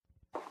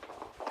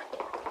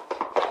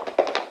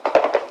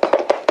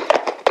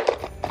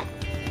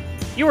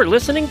You are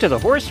listening to the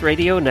Horse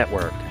Radio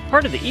Network,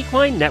 part of the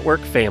Equine Network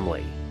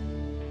family.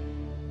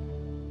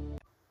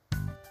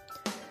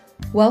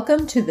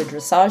 Welcome to the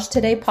Dressage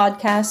Today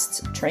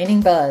podcast's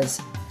Training Buzz.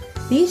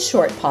 These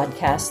short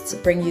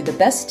podcasts bring you the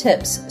best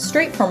tips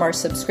straight from our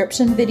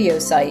subscription video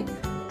site,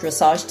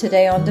 Dressage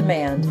Today On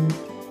Demand.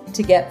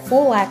 To get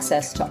full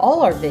access to all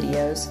our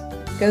videos,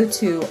 go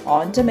to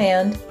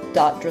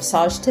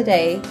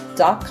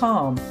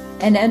ondemand.dressagetoday.com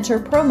and enter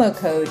promo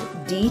code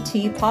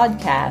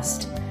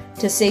DTPodcast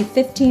to save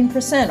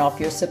 15% off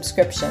your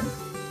subscription.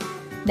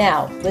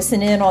 Now,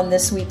 listen in on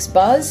this week's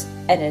buzz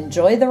and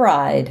enjoy the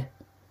ride.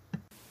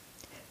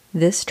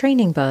 This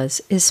training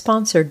buzz is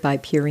sponsored by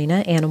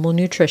Purina Animal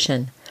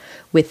Nutrition,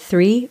 with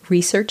 3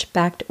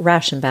 research-backed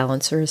ration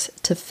balancers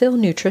to fill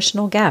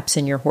nutritional gaps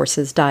in your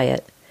horse's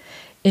diet.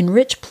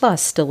 Enrich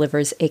Plus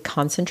delivers a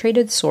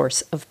concentrated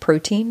source of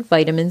protein,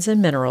 vitamins,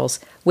 and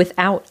minerals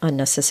without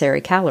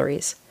unnecessary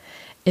calories.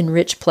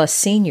 Enrich Plus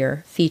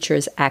Senior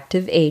features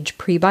Active Age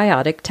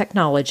prebiotic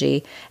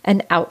technology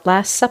and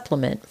Outlast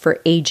supplement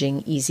for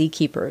aging easy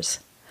keepers.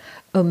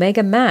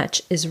 Omega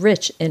Match is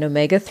rich in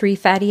omega-3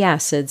 fatty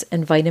acids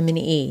and vitamin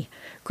E,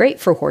 great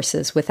for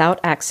horses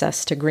without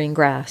access to green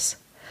grass.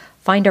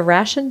 Find a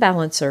ration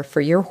balancer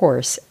for your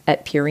horse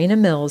at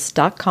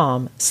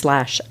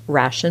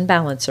purinamills.com/ration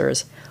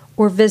balancers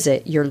or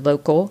visit your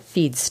local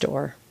feed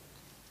store.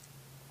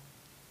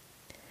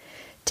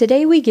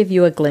 Today we give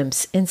you a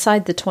glimpse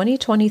inside the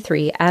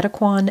 2023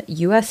 Adequan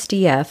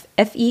USDF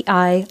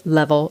FEI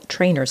Level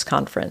Trainers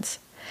Conference.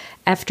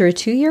 After a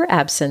 2-year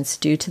absence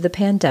due to the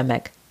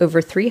pandemic,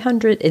 over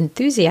 300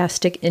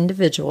 enthusiastic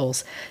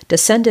individuals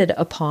descended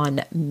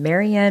upon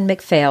Marianne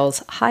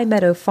McPhail's High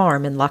Meadow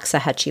Farm in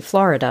Loxahatchee,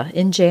 Florida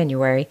in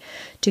January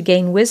to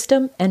gain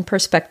wisdom and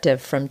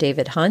perspective from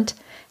David Hunt,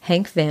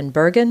 Henk van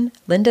Bergen,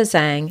 Linda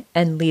Zhang,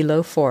 and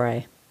Lilo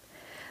Foray.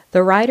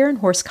 The rider and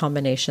horse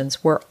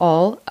combinations were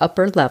all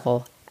upper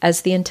level,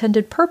 as the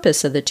intended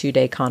purpose of the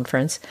 2-day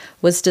conference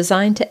was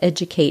designed to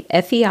educate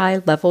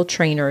FEI-level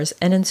trainers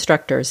and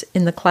instructors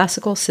in the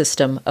classical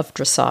system of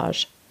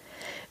dressage.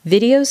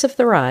 Videos of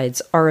the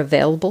rides are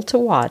available to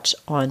watch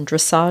on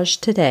Dressage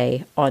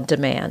Today On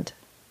Demand.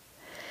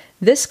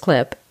 This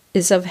clip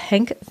is of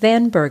Henk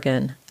van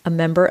Bergen, a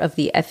member of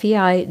the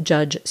FEI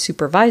Judge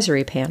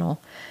Supervisory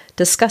Panel,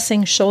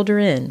 discussing shoulder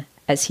in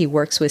as he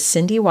works with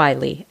Cindy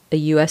Wiley, a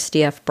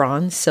USDF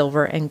bronze,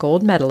 silver, and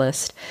gold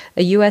medalist,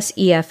 a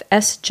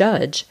USEFS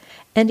judge,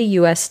 and a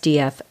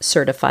USDF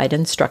certified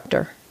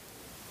instructor.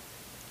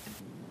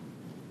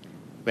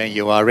 When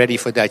you are ready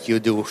for that, you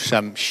do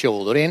some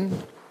shoulder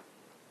in.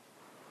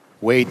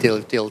 Wait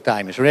till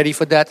time is ready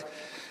for that.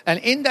 And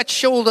in that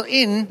shoulder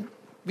in,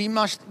 we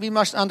must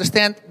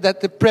understand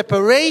that the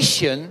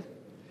preparation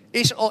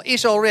is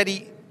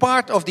already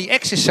part of the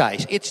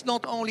exercise. It's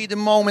not only the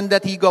moment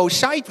that he goes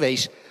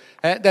sideways,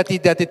 that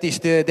it is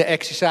the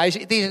exercise.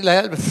 It is,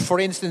 for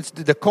instance,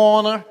 the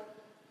corner.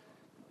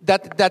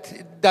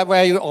 That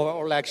way,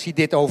 or like she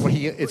did over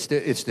here, it's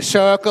the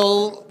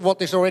circle.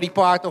 What is already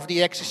part of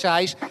the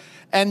exercise,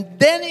 and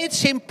then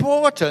it's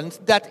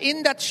important that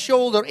in that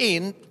shoulder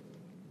in,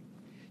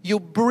 you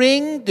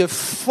bring the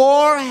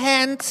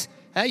forehand.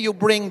 You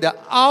bring the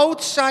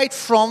outside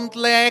front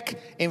leg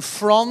in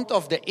front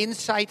of the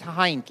inside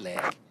hind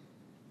leg.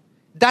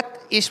 That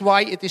is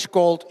why it is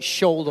called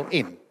shoulder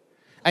in.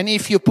 And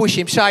if you push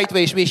him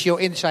sideways with your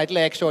inside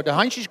leg so the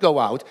hunches go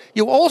out,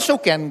 you also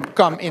can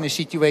come in a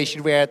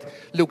situation where it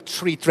looked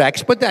 3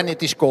 tracks, but then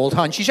it is called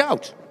hunches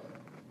out.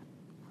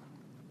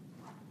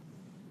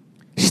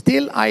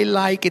 Still, I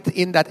like it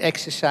in that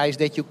exercise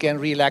that you can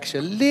relax a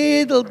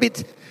little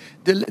bit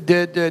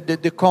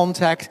the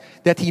contact,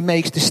 that he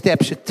makes the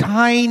steps a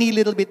tiny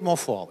little bit more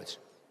forward.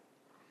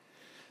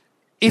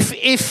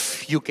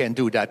 If you can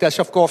do that, that's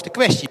of course the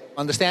question.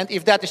 Understand?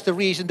 If that is the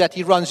reason that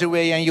he runs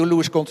away and you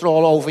lose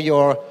control over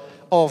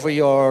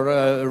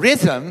your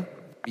rhythm,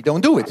 we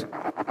don't do it.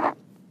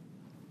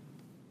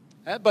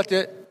 But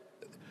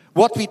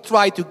what we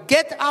try to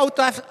get out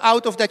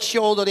of that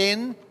shoulder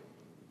in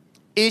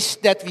is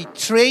that we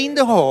train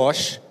the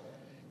horse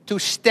to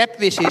step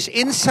with his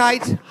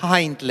inside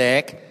hind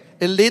leg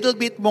a little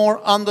bit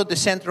more under the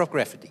center of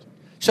gravity.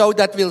 So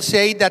that will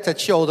say that that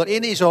shoulder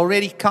in is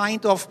already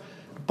kind of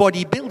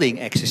bodybuilding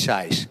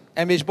exercise.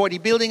 And with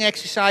bodybuilding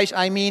exercise,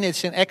 I mean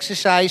it's an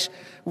exercise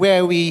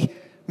where we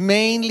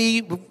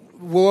mainly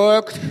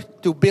work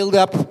to build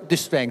up the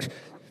strength.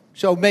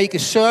 So make a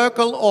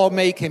circle or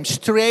make him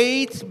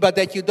straight, but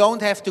that you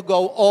don't have to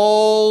go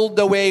all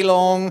the way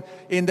long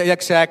in the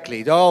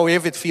exactly. Oh,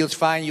 if it feels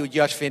fine, you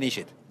just finish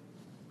it.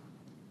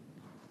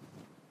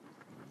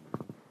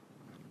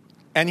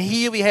 And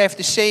here we have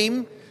the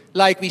same,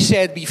 like we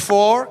said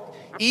before.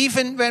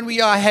 Even when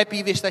we are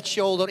happy with that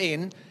shoulder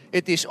in,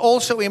 it is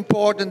also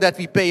important that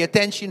we pay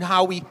attention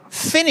how we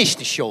finish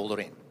the shoulder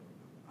in.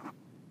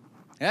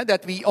 Yeah,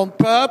 that we on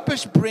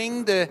purpose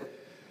bring the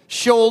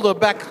shoulder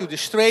back to the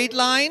straight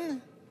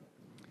line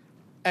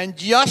and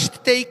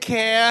just take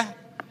care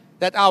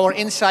that our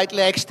inside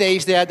leg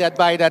stays there, that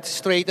by that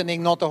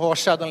straightening, not the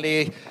horse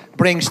suddenly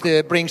brings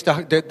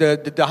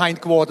the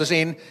hindquarters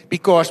in,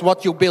 because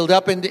what you build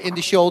up in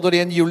the shoulder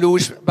in, you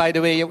lose by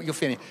the way you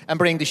finish. And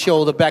bring the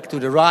shoulder back to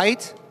the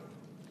right.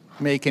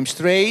 Make him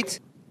straight.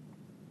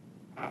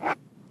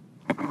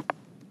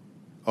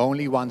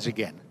 Only once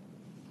again.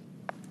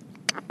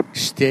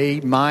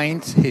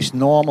 Mind his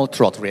normal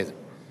trot rhythm.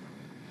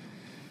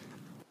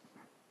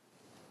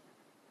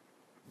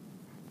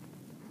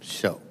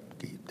 So,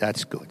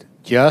 that's good.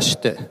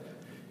 Just the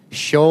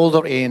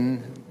shoulder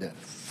in, the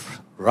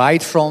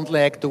right front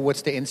leg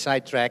towards the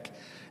inside track,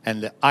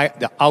 and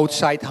the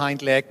outside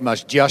hind leg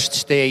must just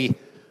stay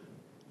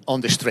on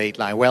the straight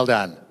line. Well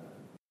done.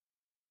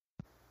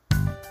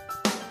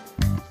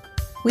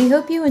 We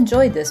hope you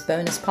enjoyed this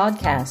bonus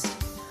podcast.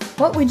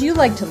 What would you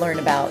like to learn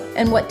about,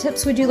 and what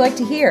tips would you like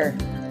to hear?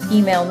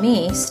 Email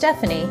me,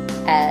 Stephanie,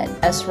 at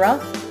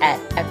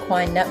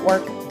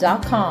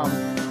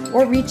sruff@equinenetwork.com,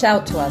 or reach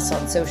out to us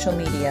on social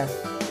media.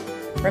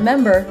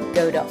 Remember,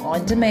 go to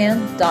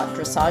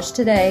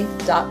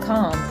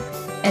ondemand.dressagetoday.com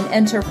and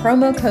enter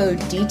promo code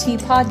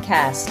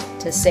DTPodcast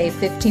to save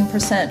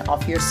 15%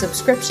 off your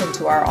subscription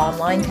to our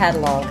online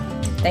catalog.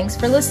 Thanks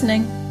for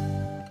listening.